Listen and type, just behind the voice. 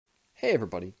Hey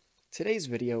everybody, today's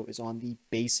video is on the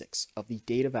basics of the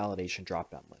data validation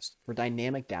dropdown list for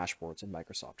dynamic dashboards in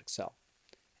Microsoft Excel.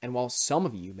 And while some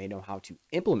of you may know how to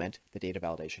implement the data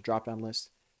validation dropdown list,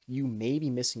 you may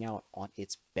be missing out on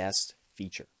its best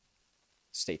feature.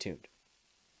 Stay tuned.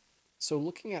 So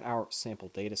looking at our sample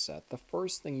data set, the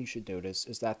first thing you should notice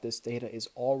is that this data is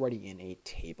already in a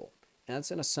table. And that's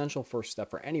an essential first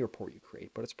step for any report you create,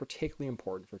 but it's particularly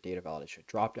important for data validation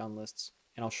dropdown lists,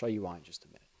 and I'll show you why in just a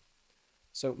minute.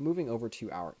 So moving over to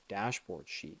our dashboard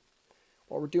sheet,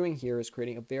 what we're doing here is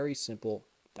creating a very simple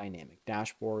dynamic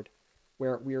dashboard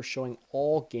where we are showing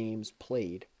all games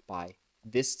played by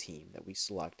this team that we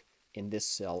select in this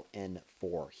cell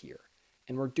N4 here.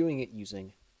 And we're doing it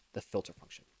using the filter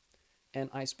function. And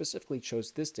I specifically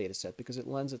chose this data set because it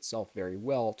lends itself very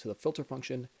well to the filter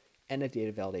function and a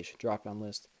data validation dropdown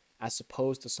list as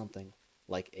opposed to something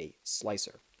like a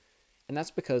slicer. And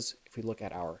that's because if we look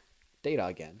at our data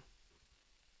again,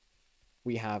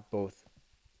 we have both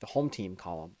the home team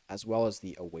column as well as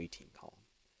the away team column.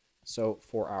 So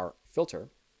for our filter,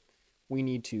 we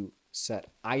need to set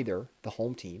either the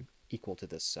home team equal to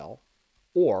this cell,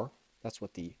 or that's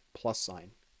what the plus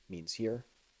sign means here,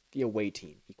 the away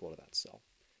team equal to that cell.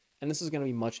 And this is going to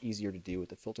be much easier to do with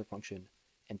the filter function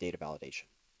and data validation.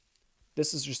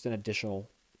 This is just an additional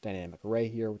dynamic array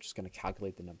here, which is going to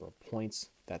calculate the number of points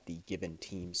that the given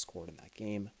team scored in that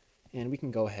game. And we can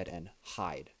go ahead and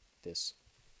hide this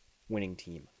winning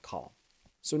team column.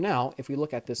 So now if we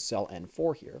look at this cell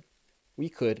N4 here, we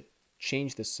could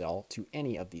change this cell to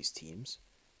any of these teams,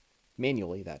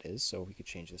 manually that is, so we could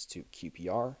change this to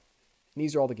QPR. And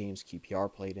these are all the games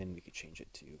QPR played in. We could change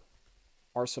it to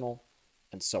Arsenal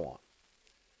and so on.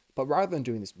 But rather than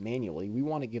doing this manually, we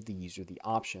want to give the user the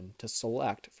option to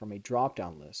select from a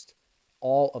drop-down list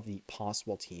all of the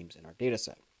possible teams in our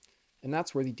dataset. And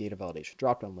that's where the data validation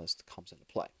drop-down list comes into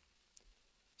play.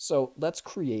 So let's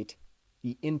create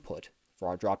the input for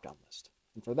our drop-down list.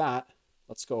 And for that,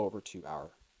 let's go over to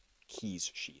our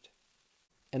keys sheet.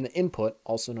 And the input,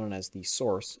 also known as the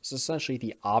source, is essentially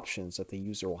the options that the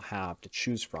user will have to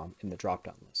choose from in the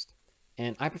drop-down list.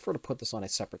 And I prefer to put this on a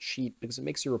separate sheet because it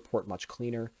makes your report much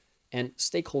cleaner, and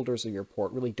stakeholders of your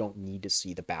report really don't need to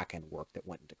see the back-end work that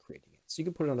went into creating it. So you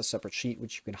can put it on a separate sheet,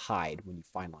 which you can hide when you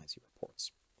finalize your reports.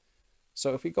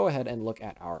 So if we go ahead and look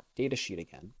at our data sheet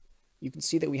again, you can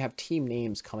see that we have team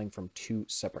names coming from two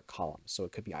separate columns. So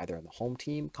it could be either in the home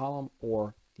team column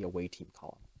or the away team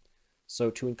column. So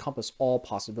to encompass all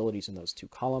possibilities in those two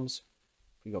columns,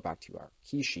 if we go back to our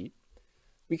key sheet,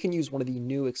 we can use one of the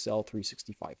new Excel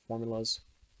 365 formulas,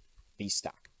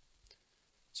 VStack.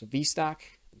 So VStack,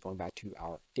 going back to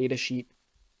our data sheet,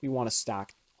 we want to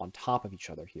stack on top of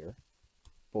each other here,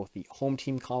 both the home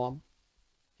team column,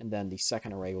 and then the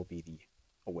second array will be the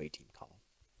away team column.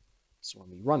 So when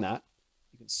we run that,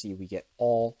 you can see we get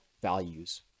all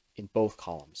values in both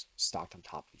columns stacked on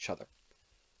top of each other.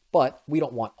 But we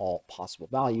don't want all possible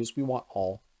values, we want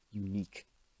all unique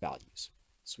values.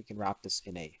 So we can wrap this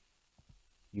in a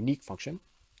unique function,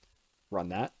 run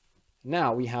that.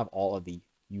 Now we have all of the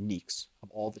uniques of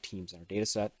all the teams in our data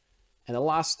set. And the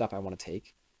last step I want to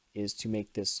take is to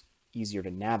make this easier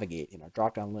to navigate in our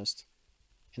dropdown list,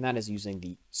 and that is using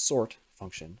the sort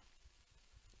function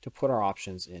to put our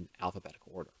options in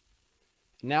alphabetical order.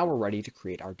 Now we're ready to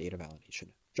create our data validation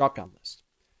dropdown list.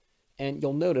 And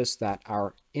you'll notice that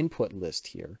our input list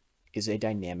here is a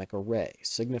dynamic array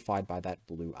signified by that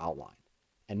blue outline.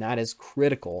 And that is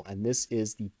critical, and this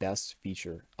is the best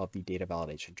feature of the data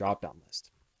validation dropdown list.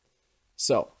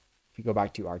 So if we go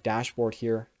back to our dashboard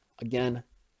here, again,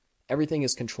 everything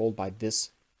is controlled by this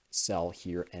cell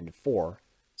here, N4.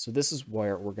 So this is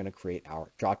where we're going to create our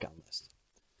dropdown list.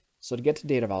 So to get to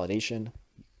data validation,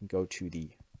 you can go to the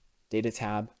data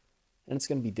tab, and it's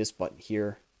going to be this button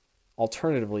here.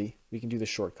 Alternatively, we can do the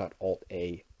shortcut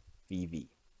Alt-A, VV.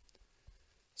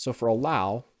 So for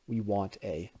allow, we want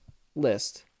a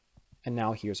list, and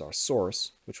now here's our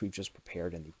source, which we've just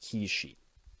prepared in the keys sheet.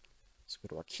 So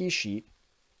go to our key sheet,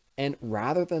 and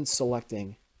rather than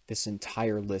selecting this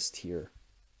entire list here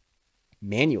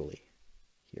manually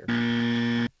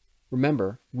here,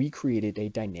 remember, we created a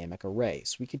dynamic array,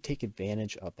 so we could take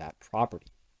advantage of that property.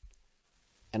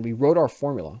 And we wrote our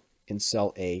formula in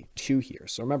cell A2 here.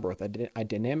 So remember, with a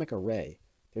dynamic array,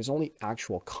 there's only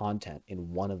actual content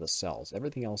in one of the cells.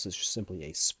 Everything else is just simply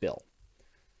a spill.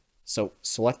 So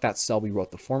select that cell we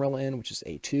wrote the formula in, which is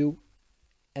A2,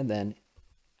 and then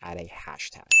add a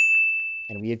hashtag.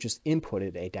 And we have just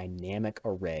inputted a dynamic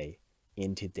array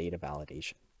into data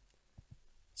validation.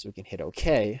 So we can hit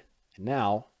OK, and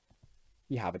now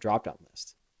we have a drop-down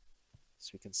list.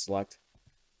 So we can select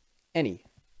any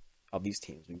of these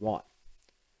teams we want.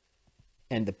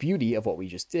 And the beauty of what we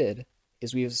just did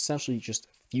is we have essentially just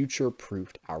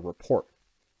future-proofed our report.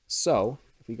 So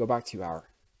if we go back to our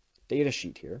data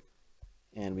sheet here,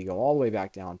 and we go all the way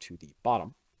back down to the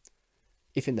bottom,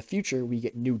 if in the future we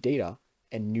get new data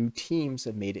and new teams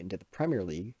have made it into the Premier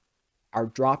League, our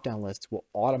drop-down lists will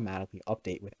automatically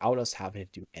update without us having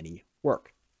to do any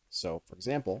work. So for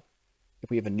example, if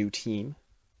we have a new team,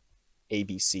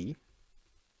 ABC,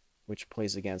 which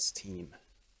plays against team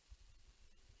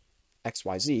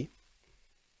XYZ,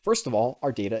 first of all,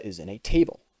 our data is in a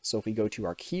table. So if we go to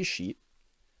our key sheet,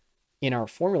 in our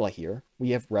formula here, we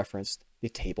have referenced the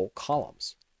table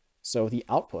columns. So the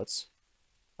outputs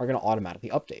are going to automatically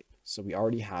update. So we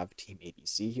already have team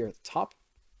ABC here at the top.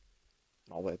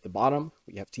 And all the way at the bottom,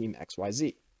 we have team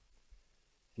XYZ.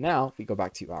 Now, if we go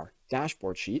back to our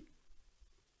dashboard sheet,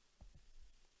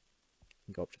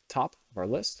 and go up to the top of our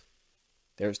list,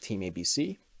 there's team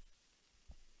ABC.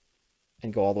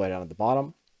 And go all the way down to the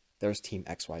bottom, there's team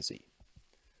XYZ.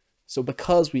 So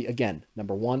because we, again,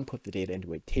 number one, put the data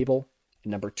into a table,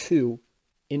 and number two,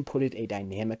 inputted a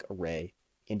dynamic array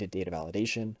into data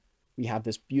validation, we have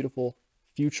this beautiful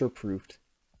future-proofed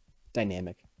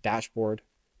dynamic dashboard,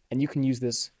 and you can use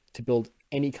this to build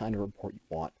any kind of report you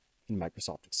want in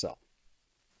Microsoft Excel.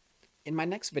 In my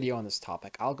next video on this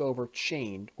topic, I'll go over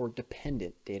chained or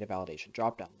dependent data validation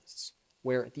dropdown lists,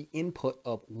 where the input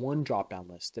of one dropdown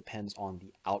list depends on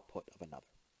the output of another.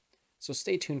 So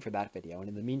stay tuned for that video, and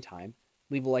in the meantime,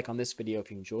 leave a like on this video if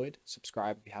you enjoyed,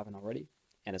 subscribe if you haven't already,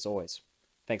 and as always,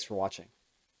 thanks for watching.